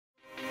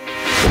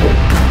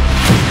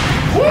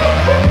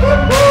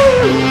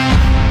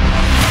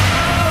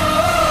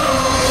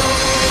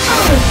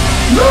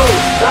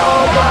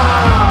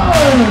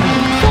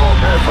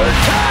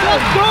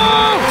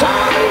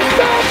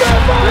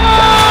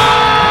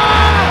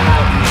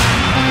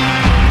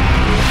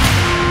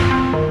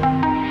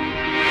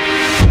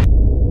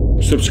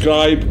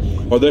subscribe,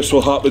 or this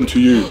will happen to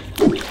you.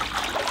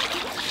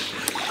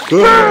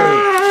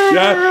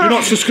 Yeah, you're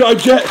not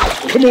subscribed yet?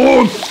 Come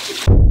on!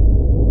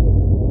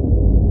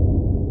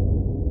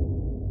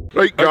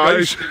 Right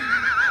guys.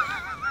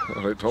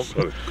 Alright Tom,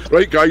 sorry.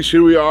 Right guys,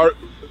 here we are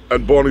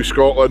in Bonnie,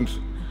 Scotland.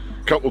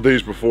 A couple of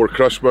days before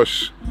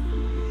Christmas.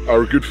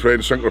 Our good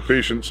friend Synchro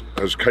Patience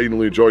has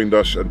kindly joined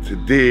us, and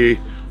today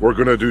we're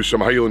going to do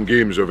some Highland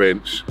Games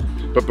events.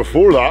 But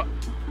before that,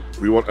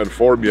 we want to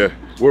inform you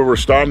where we're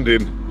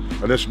standing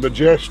in this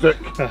majestic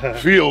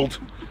field.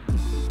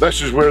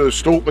 This is where the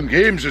Stoltman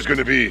Games is going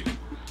to be.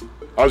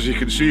 As you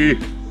can see,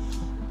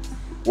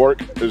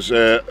 work is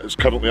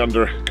currently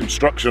under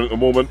construction at the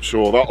moment,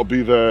 so that'll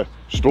be the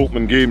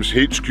Stoltman Games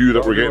HQ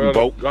that we're getting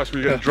built. That's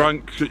where you get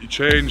drunk, get you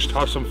changed,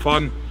 have some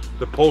fun,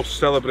 the post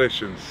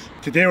celebrations.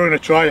 Today we're going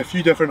to try a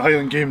few different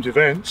Highland Games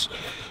events.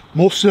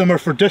 Most of them are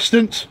for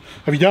distance.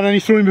 Have you done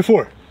any throwing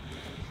before?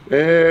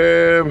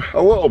 A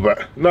little bit.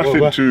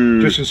 Nothing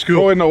to... Just in school?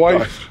 Throwing the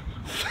wife.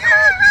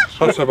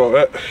 That's about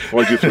it.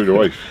 Why'd you throw the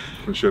wife?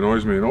 When she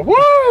annoys me, you know. Woo!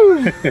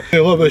 A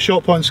little bit of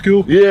shot put in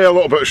school? Yeah, a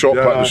little bit of shot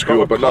put in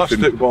school, but plastic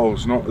nothing...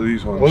 balls, not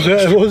these ones. Was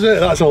it? Was it?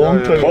 That's a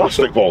long time.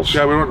 Plastic balls?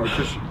 Yeah, we weren't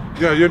just...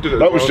 Yeah, you did it.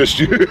 That was just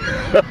you.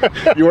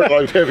 You weren't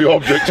allowed heavy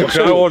objects in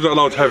school. I wasn't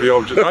allowed heavy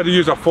objects. I had to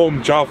use a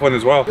foam javelin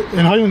as well.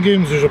 In Highland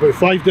Games there's about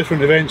 5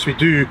 different events we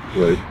do,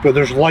 right, but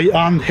there's light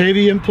and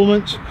heavy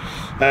implements.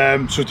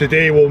 So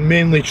today we'll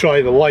mainly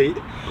try the light,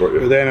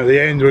 but then at the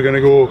end we're going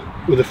to go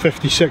with a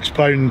 56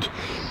 pound,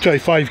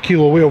 25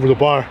 kilo weight over the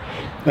bar.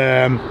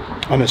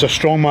 And it's a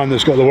strongman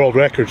that's got the world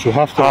record, so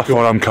half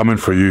what I'm coming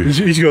for you.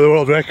 He's got the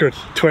world record,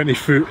 20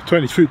 foot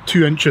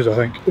 2 inches I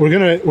think. We're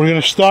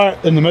gonna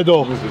start in the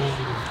middle,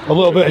 a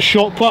little bit of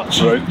shot put.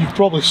 So right, you've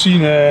probably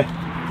seen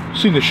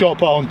the shot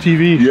put on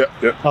TV.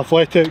 Yeah.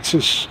 Athletics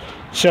is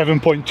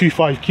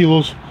 7.25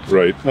 kilos.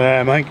 Right.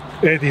 I think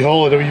Eddie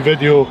Hall had a wee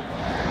video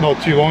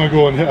not too long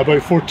ago and hit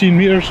about 14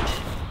 metres.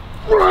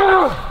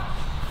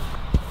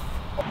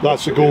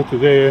 That's the goal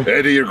today.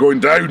 Eddie, you're going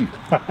down.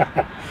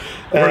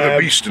 We're the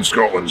beast in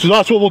Scotland. So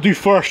that's what we'll do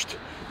first,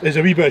 is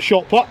a wee bit of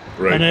shot put,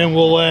 right, and then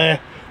we'll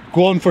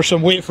go on for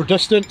some weight for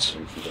distance,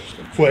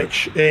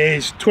 which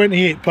is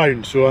 28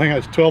 pounds, so I think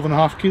that's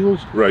 12.5 kilos.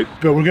 Right.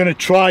 But we're going to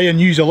try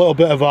and use a little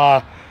bit of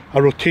a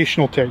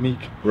rotational technique.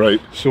 Right.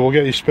 So we'll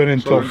get you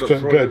spinning to a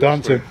bit of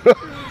dancing.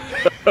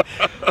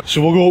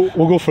 So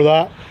we'll go for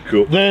that.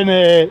 Cool. Then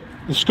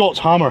the Scots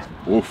hammer.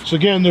 Oof. So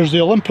again, there's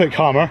the Olympic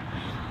hammer,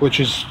 which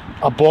is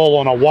a ball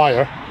on a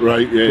wire.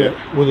 Right,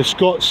 yeah. With the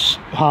Scots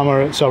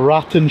hammer, it's a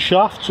rattan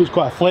shaft, so it's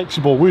quite a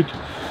flexible wood.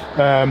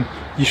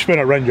 You spin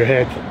it around your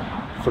head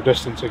for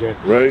distance again.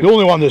 Right. The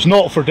only one that's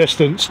not for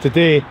distance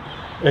today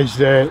is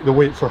the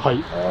weight for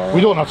height.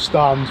 We don't have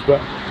stands, but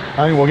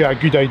I think we'll get a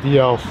good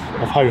idea of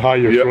how high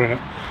you're throwing it.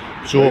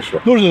 So nice,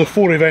 those are the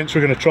 4 events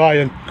we're going to try,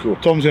 and cool,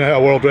 Tom's going to hit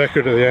a world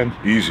record at the end.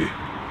 Easy.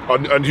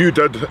 And you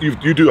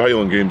do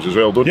Highland Games as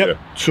well, don't you?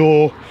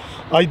 So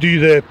I do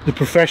the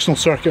professional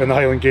circuit in the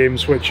Highland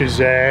Games, which is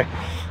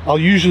I'll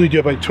usually do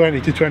about 20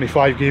 to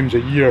 25 games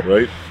a year.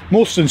 Right.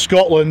 Most in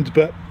Scotland,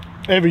 but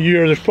every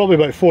year there's probably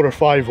about 4 or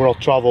 5 where I'll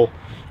travel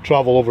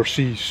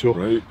overseas. So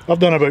right, I've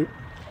done about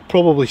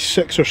probably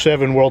 6 or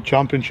 7 world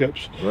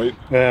championships.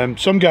 Right.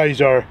 Some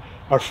guys are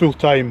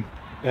full-time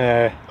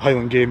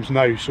Highland Games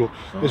now, so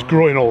it's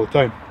growing all the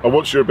time. And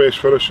what's your best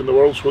finish in the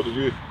worlds? What did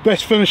you?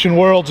 Best finish in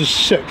worlds is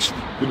 6th.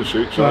 Goodness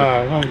sakes.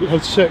 I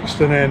had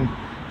 6th and then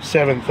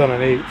 7th and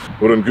an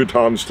 8th. We're in good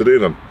hands today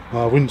then.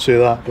 I wouldn't say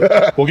that,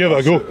 but we'll give it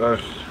a go.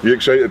 You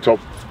excited, Tom?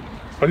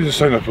 I need to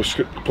sign a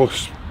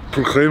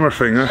proclaimer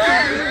thing,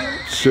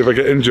 See if I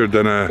get injured,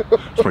 then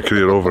it's my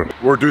career over.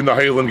 We're doing the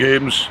Highland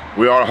Games.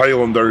 We are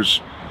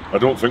Highlanders. I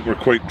don't think we're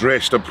quite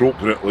dressed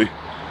appropriately,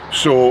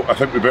 so I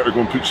think we better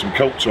go and put some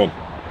kilts on.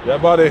 Yeah,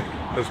 buddy.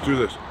 Let's do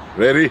this.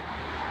 Ready?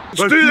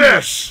 Let's do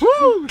this!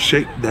 Woo!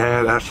 Shake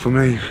there, that's for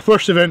me.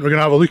 First event we're going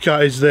to have a look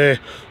at is the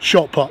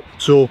shot put.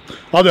 So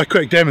I'll do a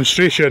quick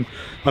demonstration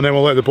and then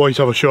we'll let the boys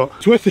have a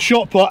shot. So with the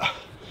shot put,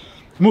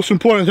 the most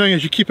important thing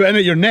is you keep it in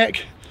at your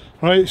neck,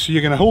 right? So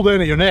you're going to hold it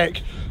in at your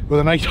neck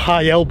with a nice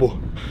high elbow,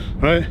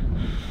 right?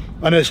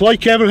 And it's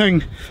like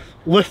everything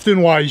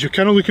lifting wise, you're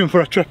kind of looking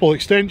for a triple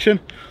extension,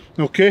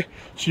 okay?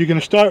 So you're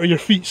going to start with your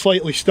feet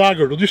slightly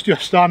staggered. We'll just do a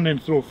standing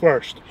throw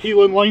first.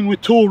 Heel in line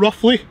with toe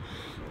roughly,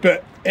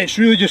 but it's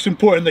really just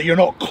important that you're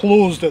not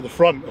closed at the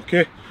front,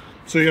 okay?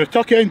 So you're going to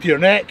tuck it into your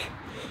neck,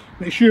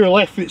 make sure your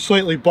left foot's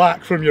slightly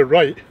back from your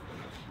right,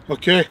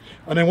 okay?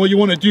 And then what you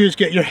want to do is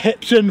get your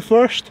hips in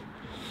first.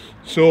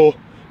 So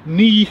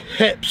knee,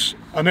 hips,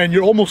 and then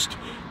you're almost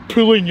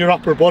pulling your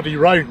upper body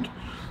round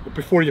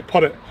before you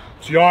put it.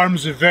 So your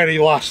arm's the very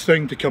last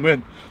thing to come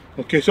in.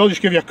 Okay, so I'll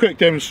just give you a quick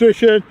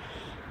demonstration.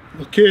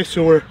 Okay,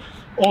 so we're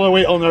all the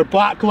way on our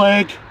back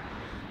leg,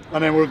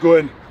 and then we're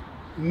going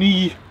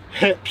knee,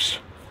 hips,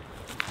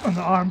 and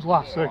the arms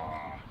last thing.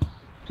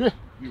 Okay.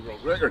 New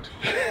world record.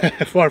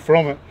 Far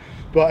from it.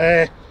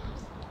 But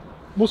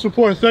most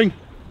important thing,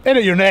 in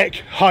at your neck,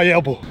 high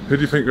elbow. Who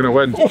do you think you're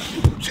going to win? What's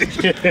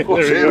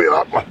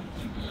that one?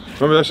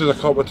 Remember, this is a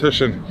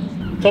competition.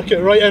 tuck it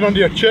right in under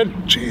your chin.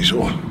 Jeez,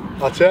 oh.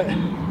 That's it.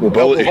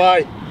 Mobility. Elbow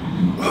high.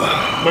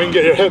 Try and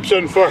get your hips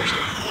in first.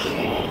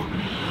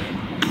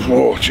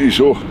 Oh, jeez,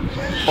 oh.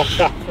 Oh,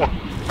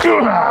 there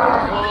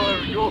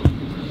we go.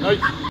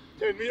 Nice.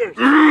 10 metres.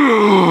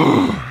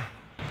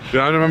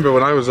 Yeah, I remember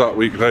when I was that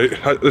weak, right?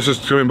 This is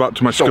going back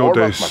to my school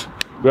days.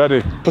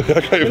 Ready? I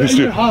can't even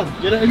see.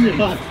 Get it in your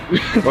hand.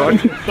 Well,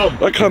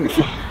 I can't.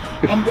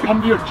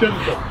 Under your chin,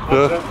 though.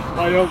 That's it.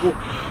 My elbow.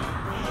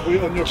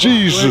 Weight on your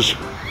Jesus.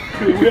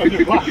 back leg. Weight on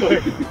your back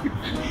leg.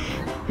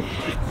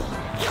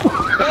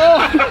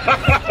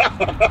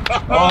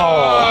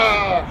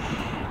 Oh.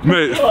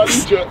 Mate,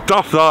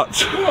 stuff that.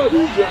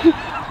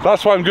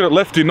 That's why I'm good at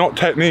lifting, not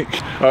technique.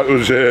 That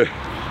was 1,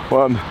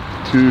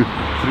 2, 3,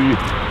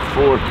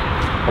 4,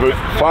 about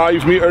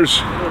 5 metres.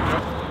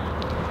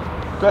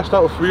 Best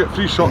out of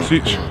 3 shots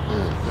each.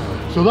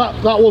 So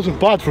that wasn't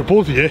bad for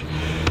both of you.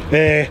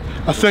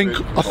 I think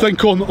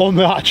on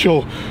the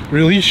actual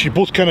release you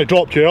both kind of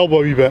dropped your elbow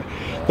a wee bit.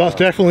 That's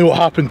definitely what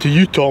happened to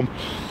you, Tom.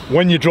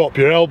 When you drop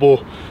your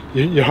elbow,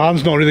 your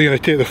hand's not really going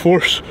to take the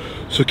force,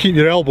 so keep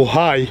your elbow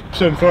high.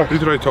 Sound first. Who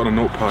did I write on a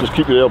notepad? Just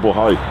keep your elbow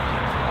high.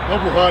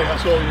 Elbow high,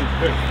 that's all you need to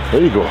do.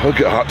 There you go, look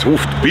at that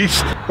tough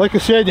beast. Like I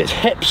said, it's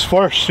hips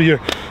first, so you're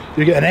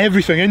getting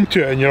everything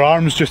into it, and your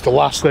arm's just the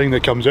last thing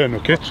that comes in,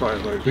 okay? Sorry,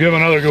 right. We give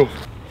another go.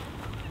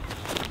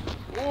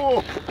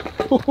 Oh!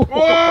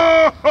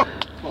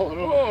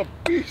 Oh,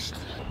 beast!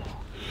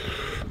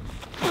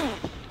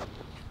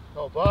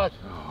 Not bad,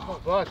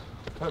 not bad.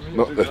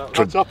 Not the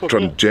That's up a bit.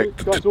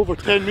 traject. That's over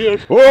 10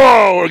 metres.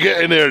 Oh, we're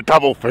getting there,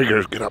 double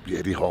figures. Get up, you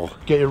Eddie Hall.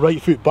 Get your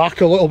right foot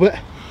back a little bit.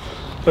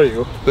 There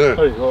you go. There.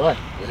 There you go. There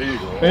There you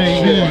go.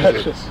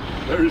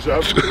 There's There's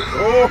up.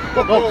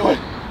 Oh,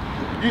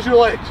 Use your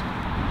legs.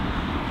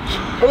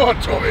 come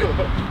on, Tommy.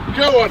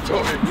 Come on,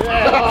 Tommy.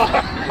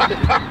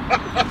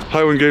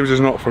 Highland Games is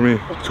not for me.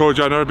 Told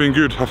you I've never been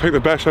good. I think the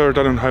best I've ever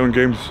done in Highland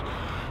Games,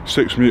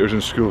 6 metres in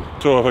school.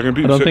 So if I can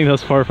beat I don't think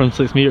that's far from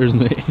 6 metres,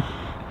 mate.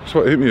 it's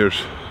what, 8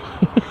 metres?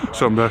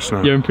 So I'm best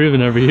now. You're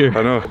improving every year.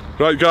 I know.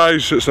 Right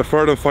guys, it's the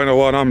third and final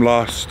one. I'm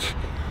last,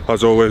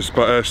 as always,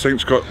 but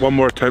Stink's got one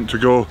more attempt to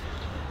go.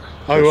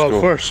 I'll go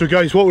up first. So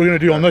guys, what we're going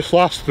to do on this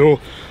last throw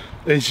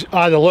is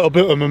add a little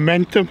bit of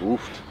momentum.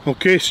 Oof.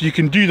 Okay, so you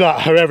can do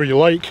that however you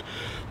like.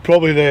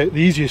 Probably the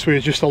easiest way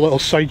is just a little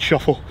side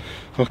shuffle.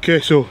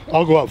 Okay, so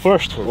I'll go up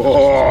first.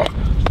 Oh,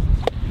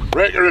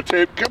 record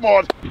attempt, come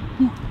on.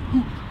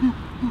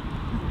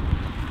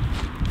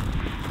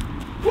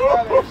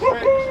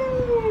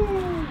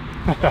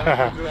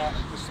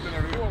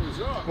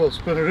 Well,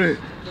 spinneroo.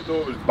 I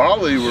thought it was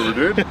Bali we were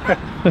doing.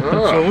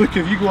 So look,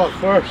 if you go up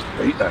first,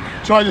 Right then.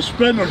 try the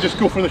spin or just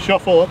go for the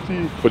shuffle, up to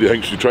you. What do you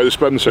think? Should you try the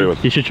spin, Simon?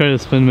 You should try to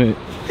spin, mate.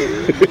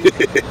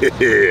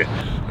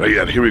 Right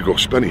then, here we go,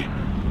 spinny.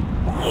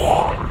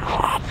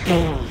 Oh,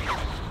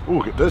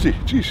 get dizzy,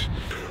 jeez.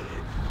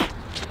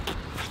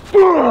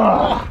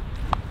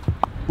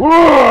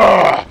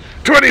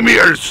 20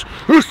 metres!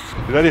 You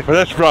ready for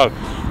this, bro?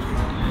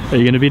 Are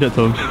you going to beat it,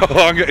 Tom?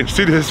 Oh, I'm getting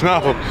serious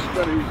now.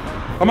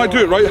 I might do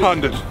it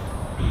right-handed.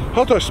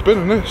 How do I spin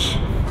in this?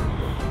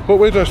 What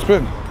way do I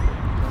spin?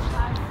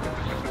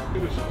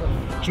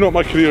 It's not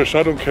my career, so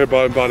I don't care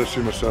about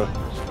embarrassing myself.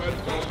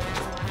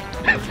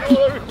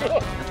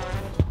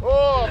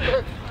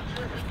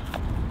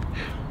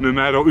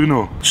 Numero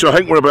uno. So I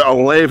think we're about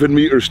 11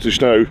 metres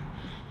just now.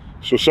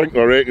 So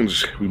Sinkler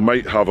reckons we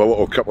might have a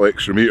little couple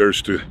extra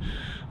metres to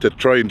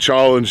try and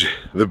challenge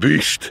the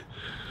beast.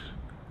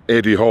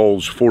 Eddie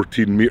Hall's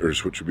 14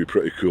 metres, which would be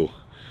pretty cool.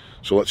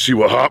 So let's see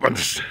what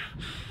happens.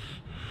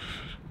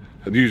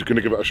 And he's going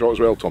to give it a shot as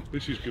well, Tom.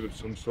 This is good at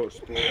some sort of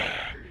sport.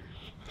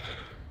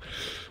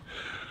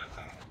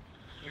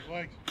 Big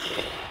legs.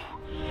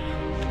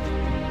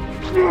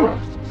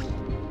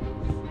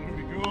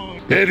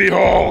 Eddie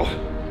Hall,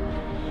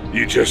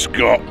 you just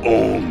got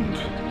owned.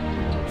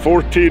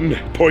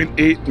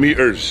 14.8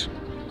 metres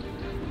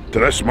to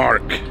this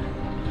mark.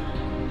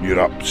 You're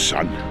up,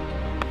 son.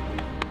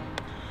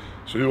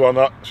 So who won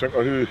that,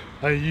 Sinkler? Who?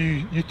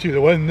 You two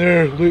the win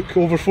there, Luke,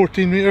 over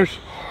 14 metres.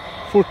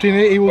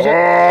 1480 was it?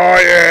 Oh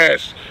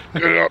yes!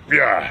 Good up,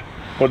 yeah.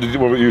 What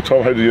about you,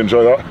 Tom? How did you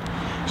enjoy that?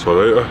 It's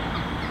alright.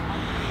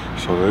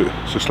 It's alright.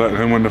 It's just letting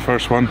him win the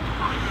first one.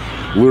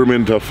 Lure him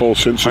into a false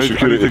sense of I need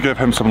security. to give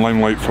him some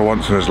limelight for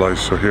once in his life,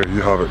 so here,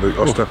 you have it. Luke.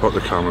 I'll step up the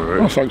camera, right?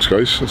 Oh, thanks,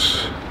 guys.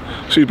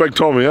 See, Big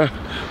Tommy, yeah?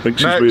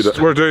 Thinks he's made Next,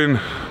 it. we're doing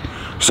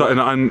something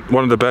that I'm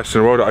one of the best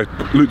in the world. I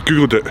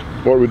googled it.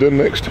 What are we doing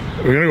next?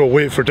 We're going to go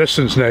weight for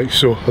distance next,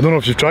 so I don't know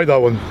if you've tried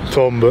that one,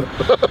 Tom, but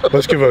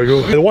let's give it a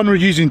go. The one we're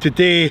using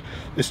today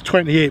is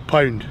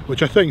 £28,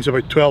 which I think is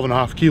about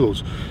 12.5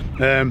 kilos.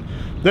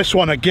 This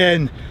one,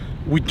 again,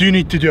 we do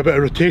need to do a bit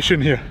of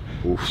rotation here.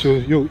 Oof. So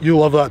you'll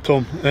love that,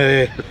 Tom.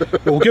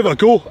 We'll give it a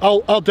go.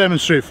 I'll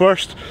demonstrate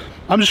first.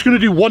 I'm just going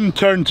to do one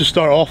turn to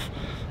start off,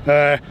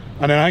 and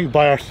then I think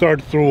by our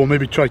third throw we'll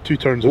maybe try 2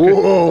 turns. Okay?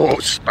 Oh,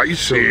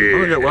 spicy! I'm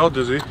gonna get well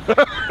dizzy.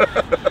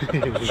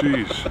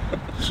 Jeez.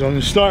 So I'm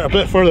going to start a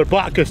bit further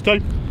back this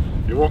time.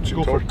 You want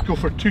to Go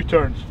for 2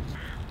 turns.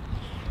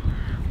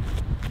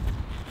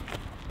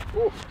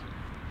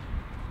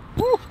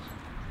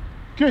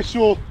 Okay,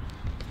 so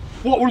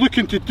what we're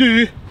looking to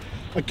do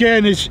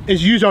again is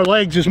use our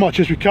legs as much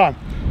as we can.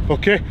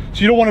 Okay,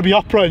 so you don't want to be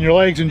upright in your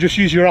legs and just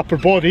use your upper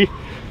body.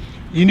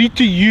 You need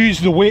to use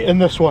the weight in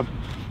this one.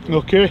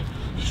 Okay,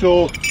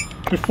 so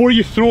before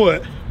you throw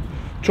it,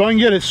 try and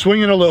get it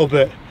swinging a little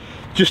bit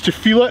just to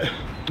feel it.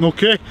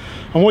 Okay,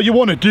 and what you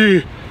want to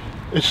do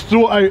is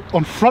throw it out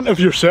on front of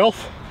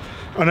yourself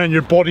and then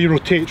your body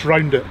rotates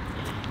round it.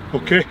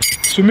 Okay,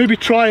 so maybe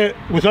try it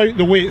without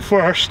the weight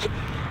first.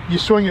 You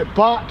swing it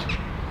back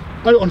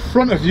out on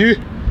front of you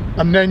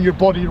and then your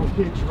body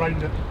rotates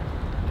round it.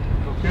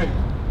 Okay,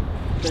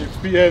 get your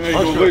feet in, there you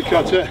go, look,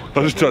 that's it.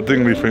 I just did a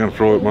dingly thing and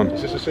throw it, man.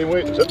 Is this the same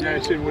weight? Is it? Yeah,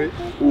 same weight.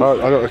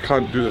 I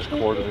can't do this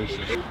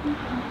coordination.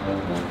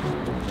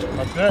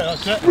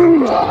 That's it.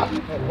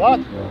 What?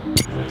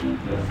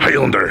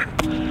 Highlander.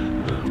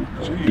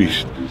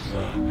 Beast.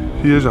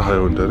 He is a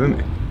Highlander, isn't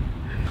he?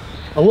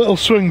 A little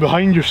swing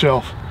behind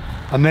yourself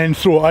and then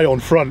throw it out on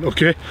front,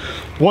 okay?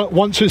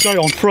 Once it's out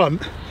on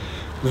front,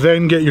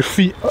 then get your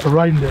feet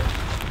around it.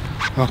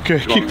 Okay,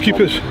 keep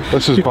it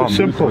simple.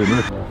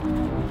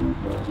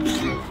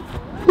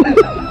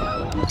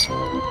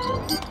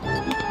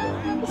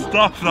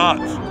 Stop that!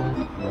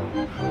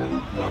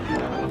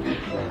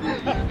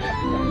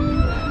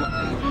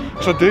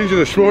 It's a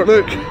dangerous sport,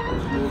 look.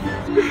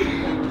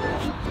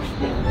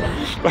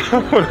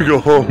 I want to go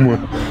home.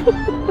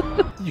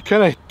 You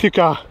kind of took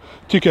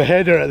a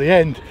header at the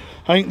end.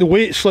 I think the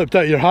weight slipped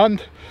out of your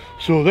hand,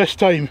 so this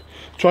time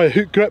try a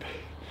hook grip.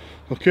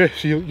 Okay,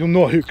 so you'll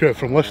know a hook grip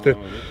from lifting.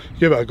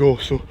 Give it a go.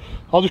 So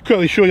I'll just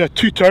quickly show you a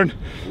 2-turn,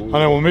 and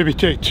then we'll maybe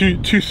take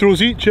two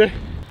throws each. Yeah.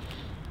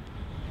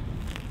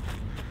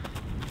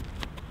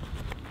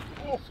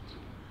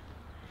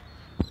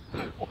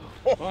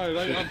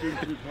 Right, I'm doing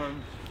 2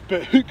 turns.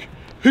 But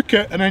hook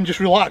it and then just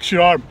relax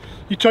your arm.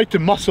 You tried to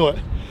muscle it.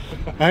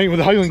 I think with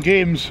the Highland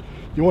Games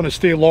you want to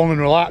stay long and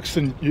relaxed,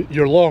 and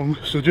you're long,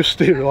 so just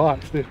stay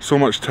relaxed. So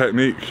much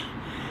technique.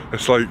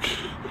 It's like,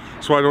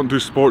 that's why I don't do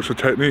sports with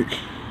technique.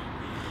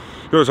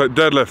 You know, it's like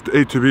deadlift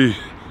A to B,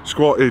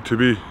 squat A to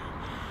B.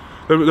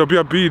 There'll be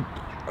a B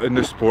in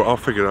this sport, I'll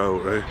figure it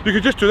out, right? You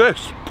could just do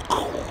this.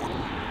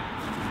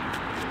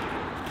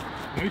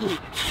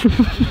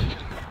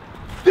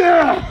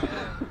 Yeah!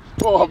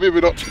 Oh, maybe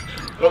not.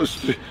 That was,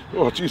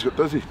 oh jeez, got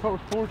dizzy. That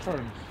was 4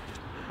 turns.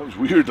 That was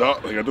weird,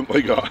 that thing, I didn't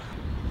like that.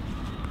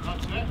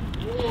 That's it.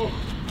 Whoa!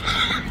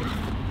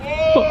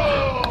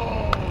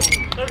 Whoa!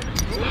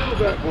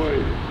 That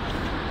boy.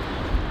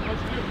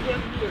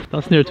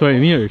 That's near 20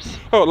 metres.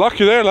 Oh,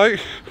 lucky there, like.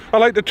 I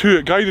like the two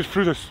that guided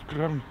through this.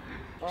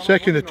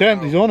 Second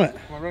attempt, he's on it.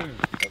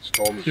 That's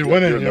Tom's. You're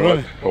winning, you're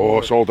winning. Oh,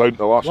 it's all down to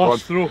the last one.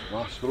 Last throw.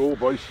 Last throw,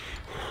 boys.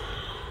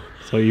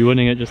 So are you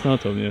winning it just now,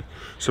 Tom? Yeah.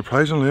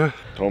 Surprisingly, yeah.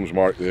 Tom's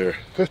mark there.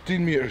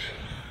 15 metres.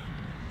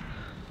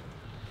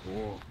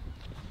 Whoa.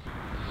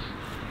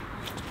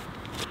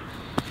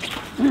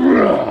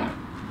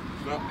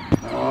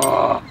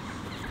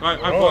 Right,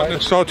 I've got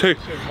this. So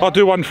I'll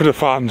do one for the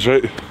fans,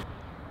 right?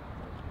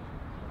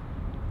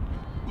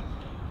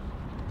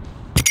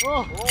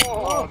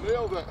 Oh,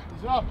 nailed it.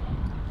 He's up.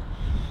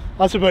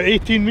 That's about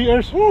 18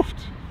 metres.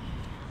 Woofed.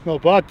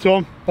 Not bad,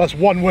 Tom. That's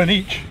 1 win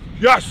each.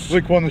 Yes!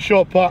 Luke won the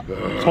shot put.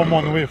 Tom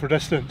on the way for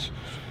distance.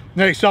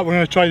 Next up, we're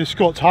going to try the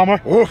Scots hammer.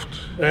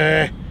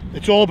 Woofed.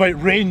 It's all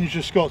about range,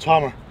 the Scots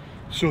hammer.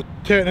 So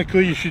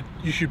technically, you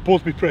should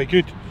both be pretty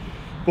good,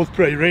 both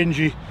pretty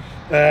rangy.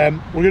 We're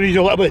going to use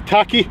a little bit of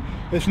tacky.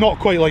 It's not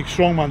quite like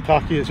strongman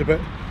tacky. It's a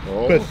bit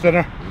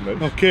thinner.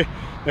 Nice. Okay,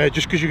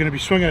 just because you're going to be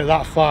swinging it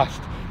that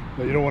fast,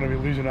 but you don't want to be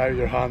losing it out of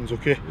your hands.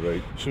 Okay.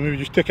 Right. So maybe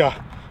just take a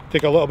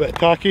little bit of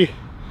tacky.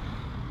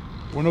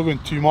 We're not going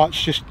too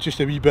much, just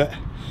a wee bit.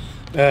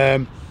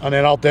 And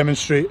then I'll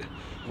demonstrate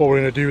what we're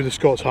going to do with the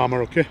Scots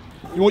hammer, okay?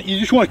 You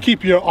just want to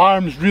keep your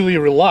arms really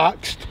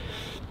relaxed.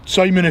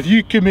 Simon, if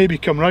you could maybe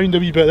come round a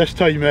wee bit this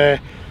time,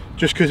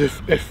 just because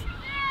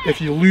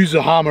if you lose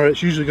the hammer,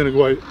 it's usually going to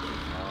go out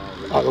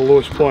at the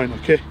lowest point,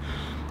 okay?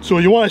 So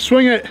you want to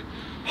swing it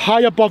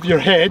high above your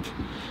head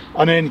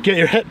and then get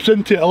your hips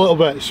into it a little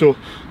bit. So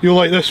you'll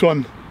like this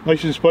one,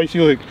 nice and spicy,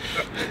 look.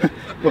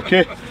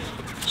 Okay,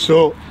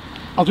 so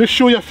I'll just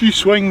show you a few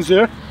swings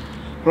there.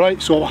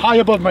 Right, so I'm high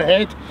above my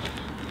head,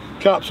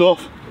 caps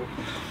off,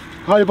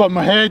 high above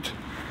my head,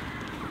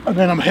 and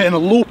then I'm hitting a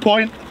low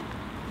point.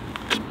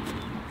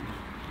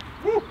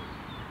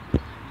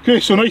 Okay,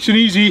 so nice and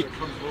easy.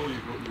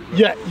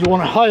 Yeah, you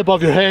want it high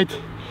above your head,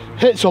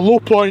 hits a low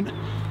point,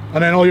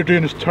 and then all you're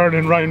doing is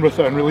turning round with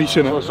it and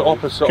releasing it. So it's the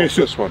opposite of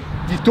this one.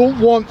 You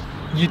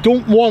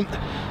don't want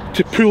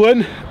to pull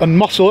in and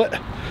muscle it.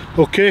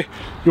 Okay,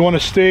 you want to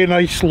stay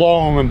nice,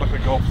 long, and like a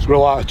golf swing.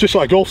 Relax, just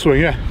like a golf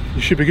swing. Yeah,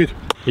 you should be good.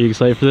 Are you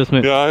excited for this,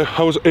 mate? Yeah,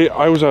 I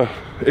was a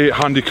 8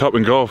 handicap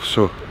in golf,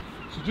 so.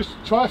 So just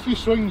try a few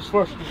swings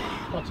first.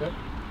 That's it.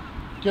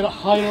 Get it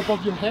higher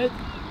above your head.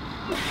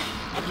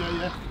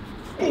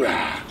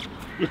 Yeah.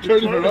 You're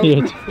turning around.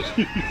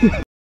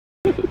 Yeah.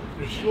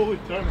 You're slowly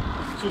turning.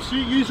 So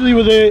see, usually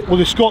with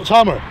the Scots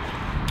hammer,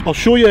 I'll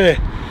show you.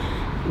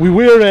 We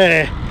wear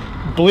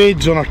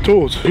blades on our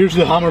toes. Here's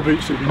the hammer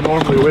boots that we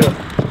normally wear.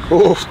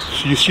 Oh,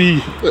 So you see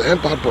look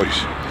at them bad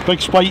boys. big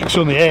spikes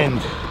on the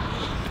end,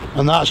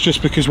 and that's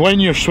just because when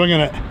you're swinging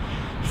it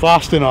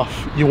fast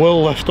enough, you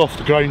will lift off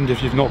the ground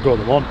if you've not got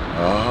them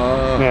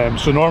on.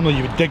 So normally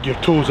you would dig your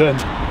toes in,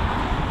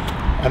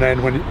 and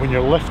then when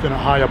you're lifting it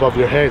high above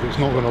your head, it's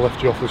not going to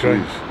lift you off the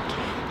ground.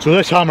 So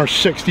this hammer's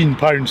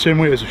 £16, same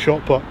weight as a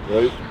shot put,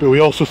 Right. but we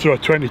also throw a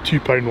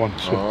 £22 one.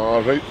 So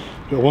Right.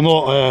 but we'll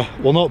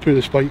not put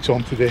the spikes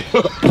on today.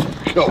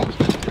 God.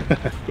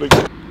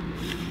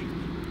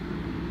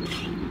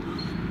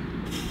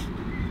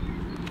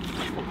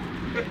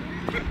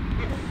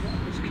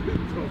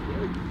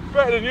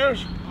 Better than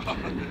yours.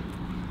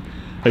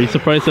 Are you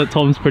surprised that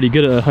Tom's pretty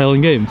good at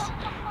Highland Games?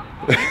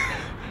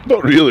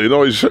 Not really,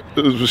 no, he's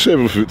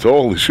 7 foot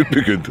tall, he should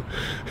be good.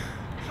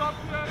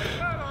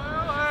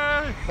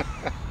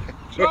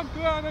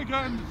 Strongman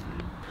again.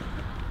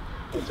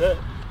 That's it.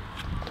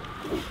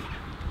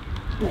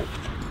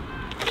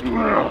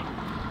 Nah.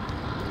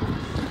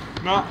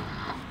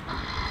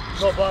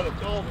 Not bad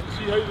at all. We'll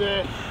see how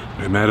the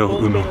Primero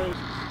uno. is.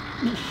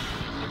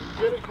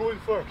 Get it going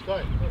first,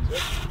 aye, that's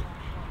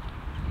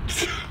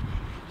it.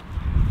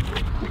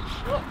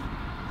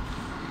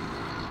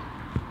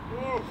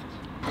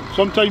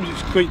 Sometimes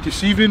it's quite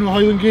deceiving with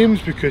Highland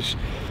Games because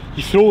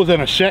you throw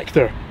within a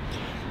sector,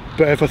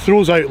 but if a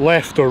throw's out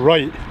left or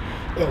right,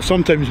 it'll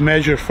sometimes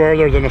measure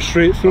further than a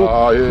straight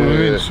throw. Yeah, You know what I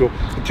mean? yeah. So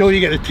until you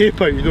get the tape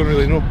out, you don't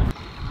really know.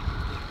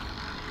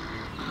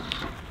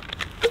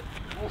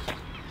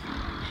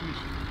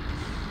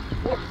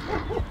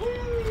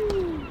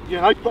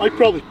 Yeah, I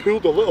probably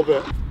pulled a little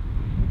bit.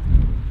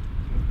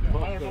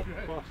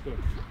 Faster.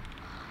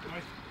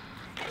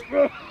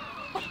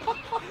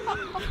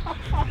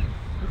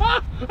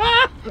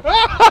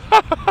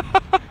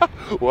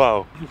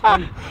 Wow.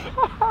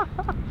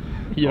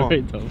 You're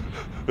right, Tom.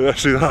 Yeah,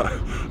 see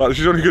that?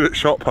 She's only good at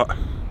shot put.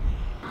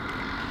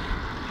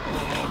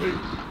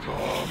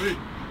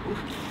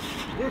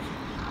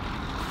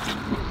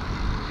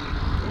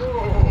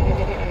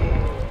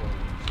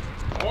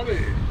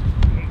 Tommy.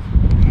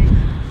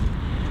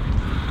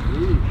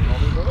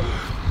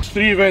 It's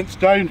 3 events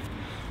down.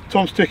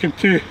 Tom's taken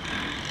 2.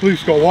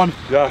 Luke's got 1.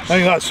 Yes. I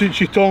think that suits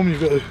you, Tom.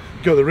 You've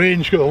got the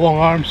range, got the long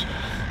arms.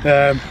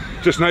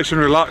 Just nice and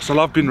relaxed. I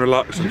love being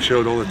relaxed and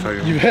chilled all the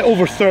time. You've hit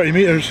over 30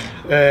 metres,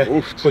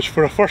 which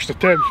for a first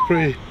attempt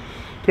is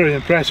pretty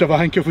impressive. I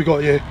think if we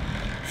got you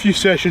a few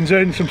sessions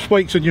in, some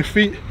spikes on your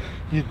feet,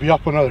 you'd be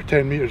up another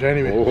 10 metres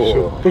anyway.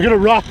 So we're going to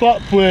wrap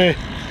up with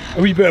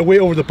a wee bit of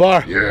weight over the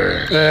bar.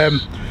 Yeah.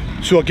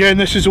 So again,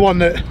 this is the one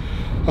that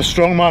a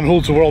strongman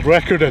holds the world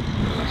record in.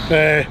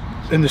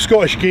 In the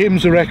Scottish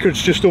Games, the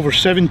record's just over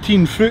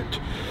 17 foot,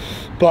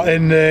 but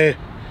in the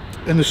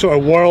sort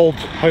of World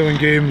Highland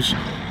Games,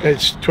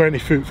 it's 20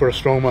 foot for a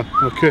strongman.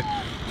 Okay,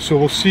 so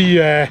we'll see.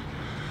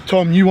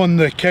 Tom, you won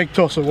the keg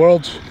toss at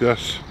Worlds,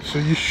 Yes. so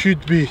you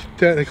should be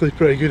technically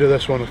pretty good at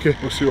this one. Okay.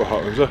 We'll see what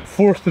happens.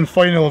 Fourth and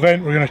final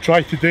event we're going to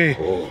try today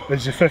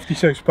is the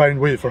 56 pound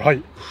weight for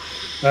height.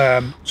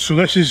 So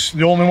this is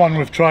the only one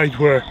we've tried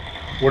where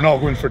we're not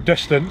going for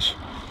distance,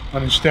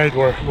 and instead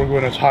we're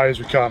going as high as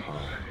we can.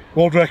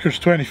 World record's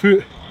 20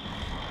 foot.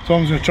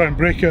 Tom's going to try and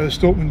break it at the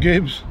Stoltman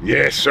Games.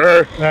 Yes,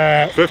 sir.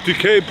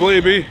 50k,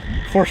 baby.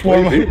 First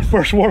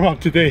warm up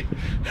today.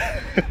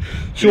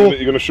 So you're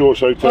going to show us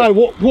how to.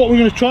 What we're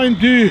going to try and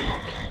do,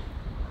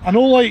 I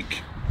know like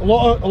a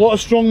lot of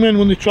strongmen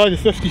when they try the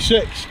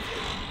 56,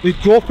 they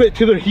drop it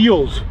to their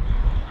heels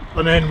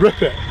and then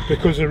rip it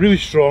because they're really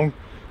strong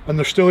and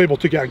they're still able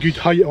to get a good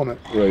height on it.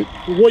 Right.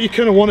 But what you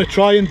kind of want to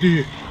try and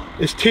do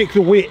is take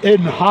the weight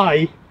in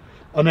high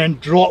and then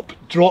drop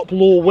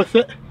low with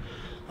it,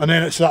 and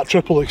then it's that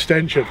triple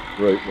extension.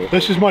 Right.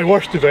 This is my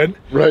worst event.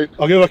 Right.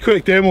 I'll give a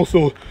quick demo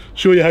so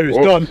show you how it's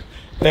done,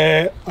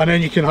 and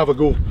then you can have a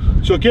go.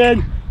 So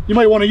again, you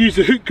might want to use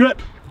the hook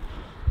grip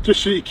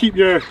just so you keep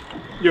your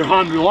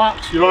hand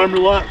relaxed, your arm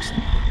relaxed.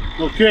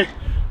 Okay,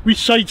 we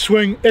side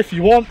swing if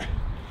you want,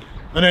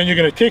 and then you're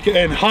going to take it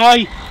in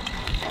high,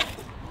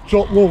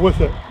 drop low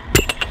with it.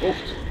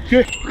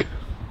 Okay,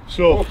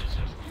 so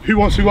who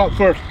wants to go up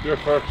first? You're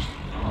first.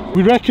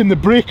 We reckon the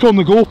break on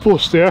the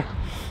goalpost there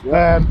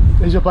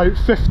is about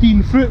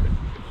 15 foot.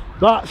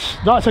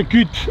 That's a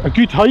good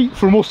height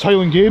for most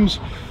Highland Games.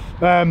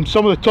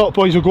 Some of the top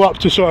boys will go up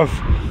to sort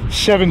of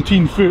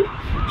 17 foot.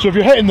 So if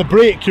you're hitting the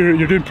break,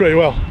 you're doing pretty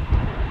well.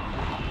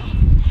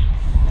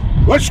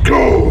 Let's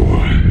go.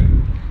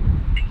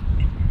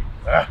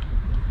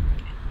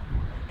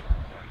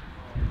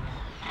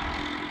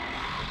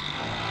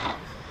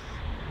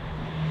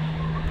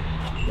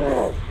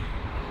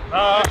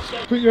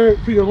 Put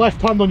your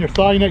left hand on your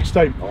thigh next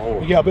time.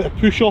 You get a bit of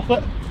push off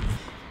it.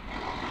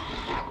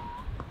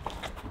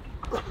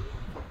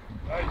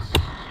 Nice.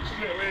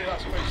 Straight away,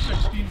 that's about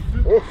 16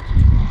 foot. Oof.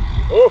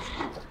 Oof.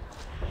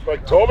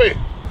 Big Tommy.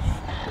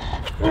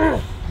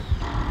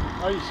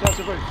 Nice, that's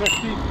about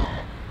 15.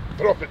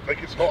 Drop it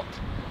like it's hot.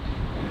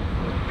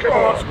 Come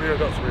Oh, on. that's weird.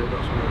 That's weird.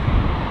 That's weird.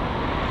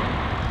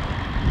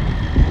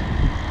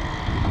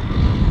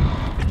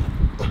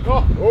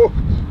 Oh,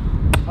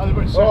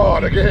 about 17. Oh,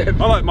 and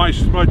again. I like my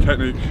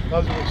technique.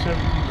 That's about 17.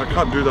 I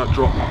can't do that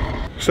drop.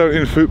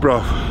 17 foot,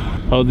 bruv.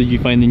 How did you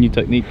find the new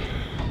technique?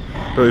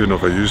 I don't even know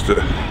if I used it.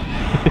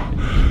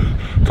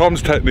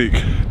 Tom's technique.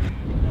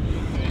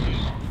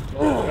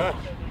 Oh.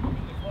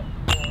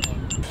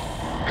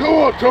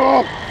 Go on,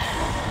 Tom!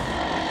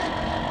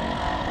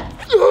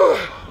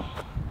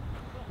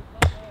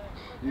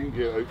 You can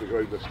get out the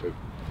ground this time.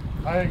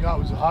 I think that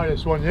was the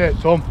highest one yet,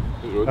 Tom.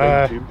 It was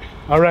 19.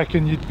 I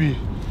reckon you'd be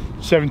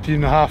 17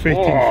 and a half, 18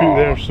 feet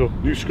there. So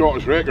new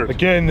Scottish record.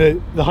 again,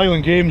 the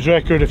Highland Games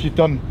record, if you've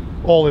done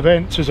all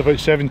events, is about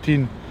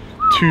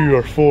 17.2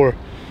 or 4.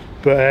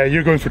 But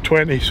you're going for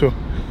 20, so a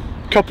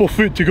couple of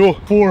foot to go.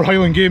 4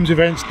 Highland Games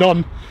events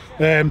done.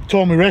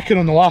 Tom, we reckon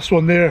on the last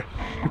one there,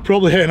 you're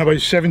probably hitting about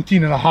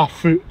 17 and a half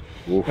foot.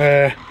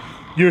 You're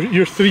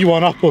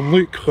 3-1 up on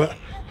Luke, but I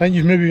think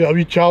you've maybe got a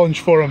wee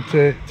challenge for him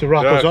to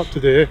wrap us up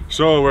today.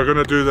 So we're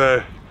gonna do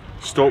the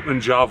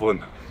Stoltman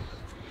javelin.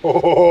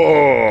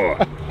 Oh,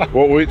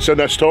 what weight's in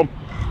this, Tom?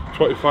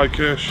 25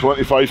 kg.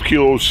 25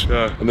 kilos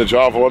in the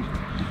javelin.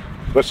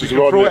 This is You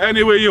can throw it one.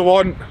 any way you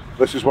want,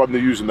 This is one they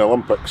use in the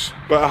Olympics.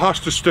 but it has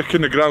to stick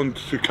in the ground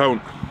to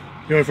count.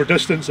 You know, for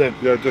distance then.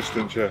 Yeah,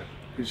 distance, yeah.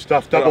 Good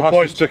stuff. But it Double has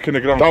points. to stick in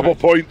the ground. Double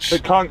points.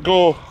 It can't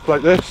go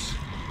like this.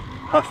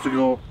 Has to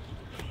go.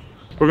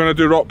 We're gonna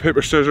do rock,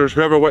 paper, scissors.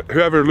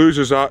 Whoever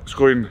loses that's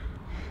going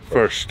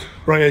first.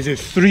 Right, is it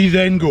 3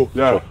 then go?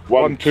 Yeah.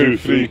 1, 2,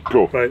 3,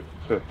 go. Right.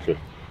 Okay.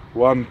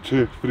 1,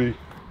 2, 3.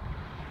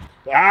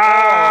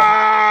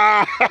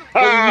 Ah!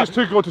 Well, you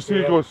two go to see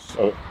who goes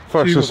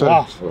first. See who's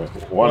last.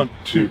 1,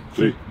 2,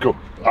 3, go.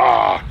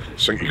 Ah!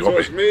 Sinky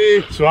got me.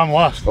 Me. So I'm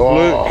last.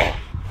 Oh. Luke.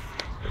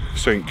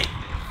 Sink.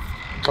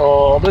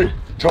 Tommy!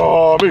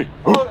 Tommy!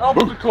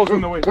 Obstacles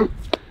in the way.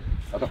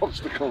 An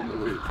obstacle in the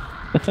way.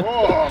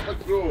 Oh, good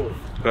throw.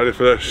 Ready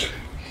for this?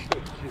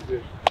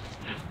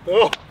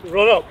 Oh,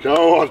 run up. Come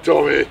on,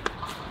 Tommy.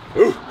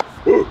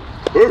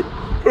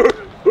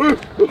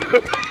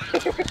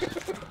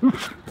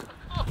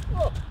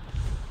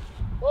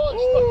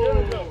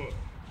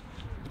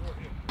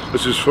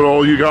 This is for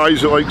all you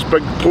guys that likes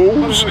big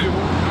poles. Look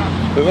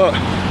at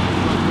that.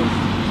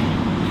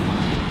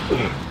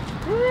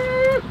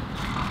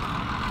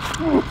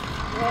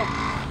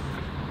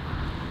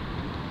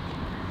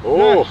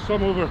 Oh, Yes,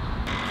 some over.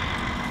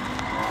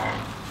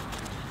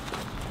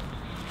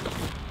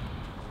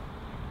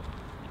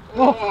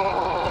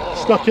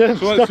 Stuck in,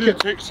 So let's stuck see who in.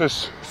 takes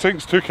this.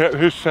 Sinks took it.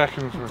 Who's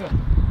second?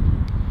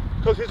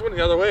 Because he's went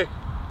the other way.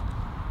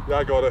 Yeah,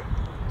 I got it.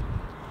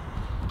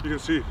 You can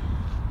see.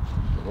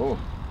 oh.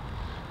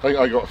 I think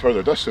I got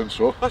further distance,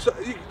 so. That's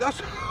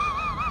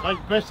Right,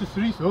 best of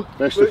 3 though.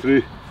 Best of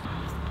 3. Go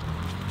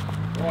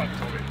on,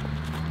 Tommy.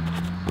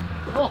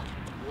 Oh.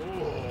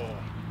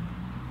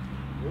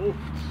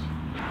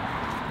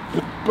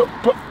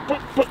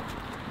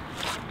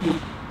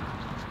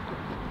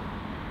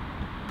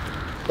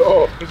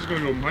 Oh. This is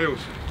going to go miles.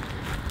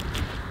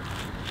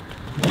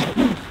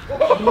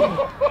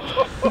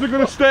 Is it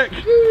going to stick?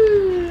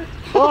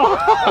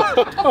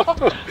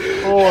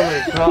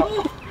 Holy crap.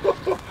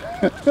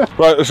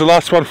 Right, it's the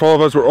last one for all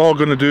of us. We're all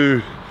going to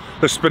do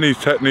the spinny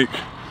technique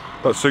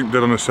that Sink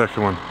did on the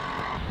second one.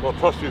 Well,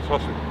 trust you,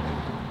 trust me.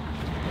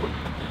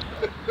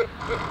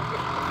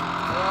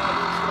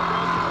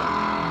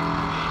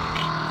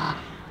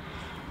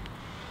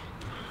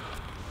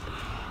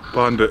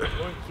 Bandit.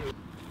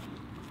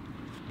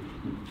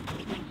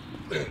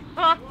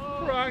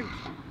 Frank.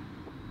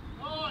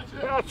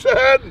 That's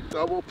in!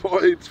 Double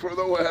points for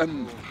the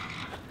win.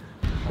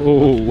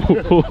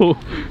 Oh.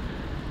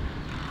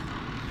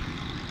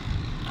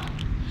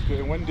 It's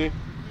getting windy.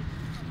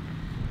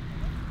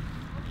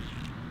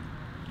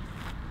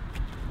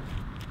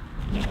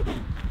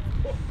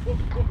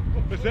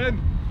 It's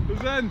in!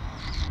 It's in!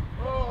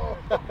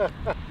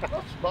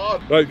 That's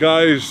bad. Right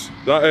guys,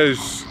 that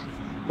is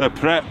the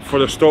prep for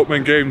the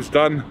Stoltman games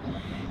done.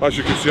 As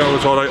you can see, I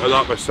was alright at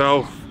that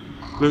myself.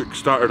 Luke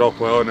started off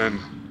well and then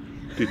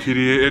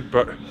deteriorated,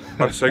 but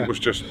my Sink was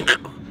just, you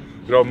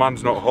know,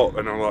 man's not hot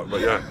and all that,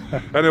 but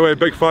yeah. Anyway,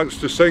 big thanks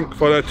to Sink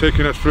for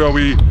taking us through a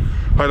wee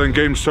Highland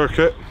Games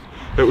circuit.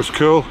 It was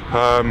cool,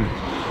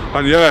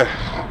 and yeah,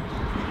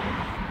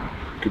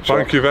 Good job.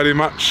 thank you very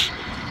much.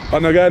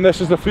 And again,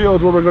 this is the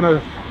field where we're going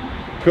to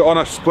put on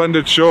a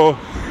splendid show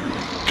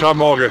come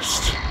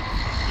August.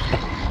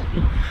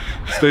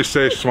 Stay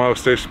safe, smile,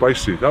 stay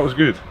spicy. That was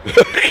good.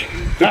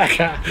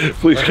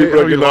 Please keep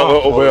ringing that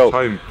little bell.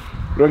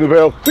 Ring the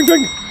bell. Ding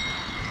ding.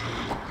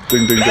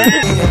 Ding ding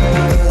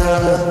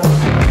ding.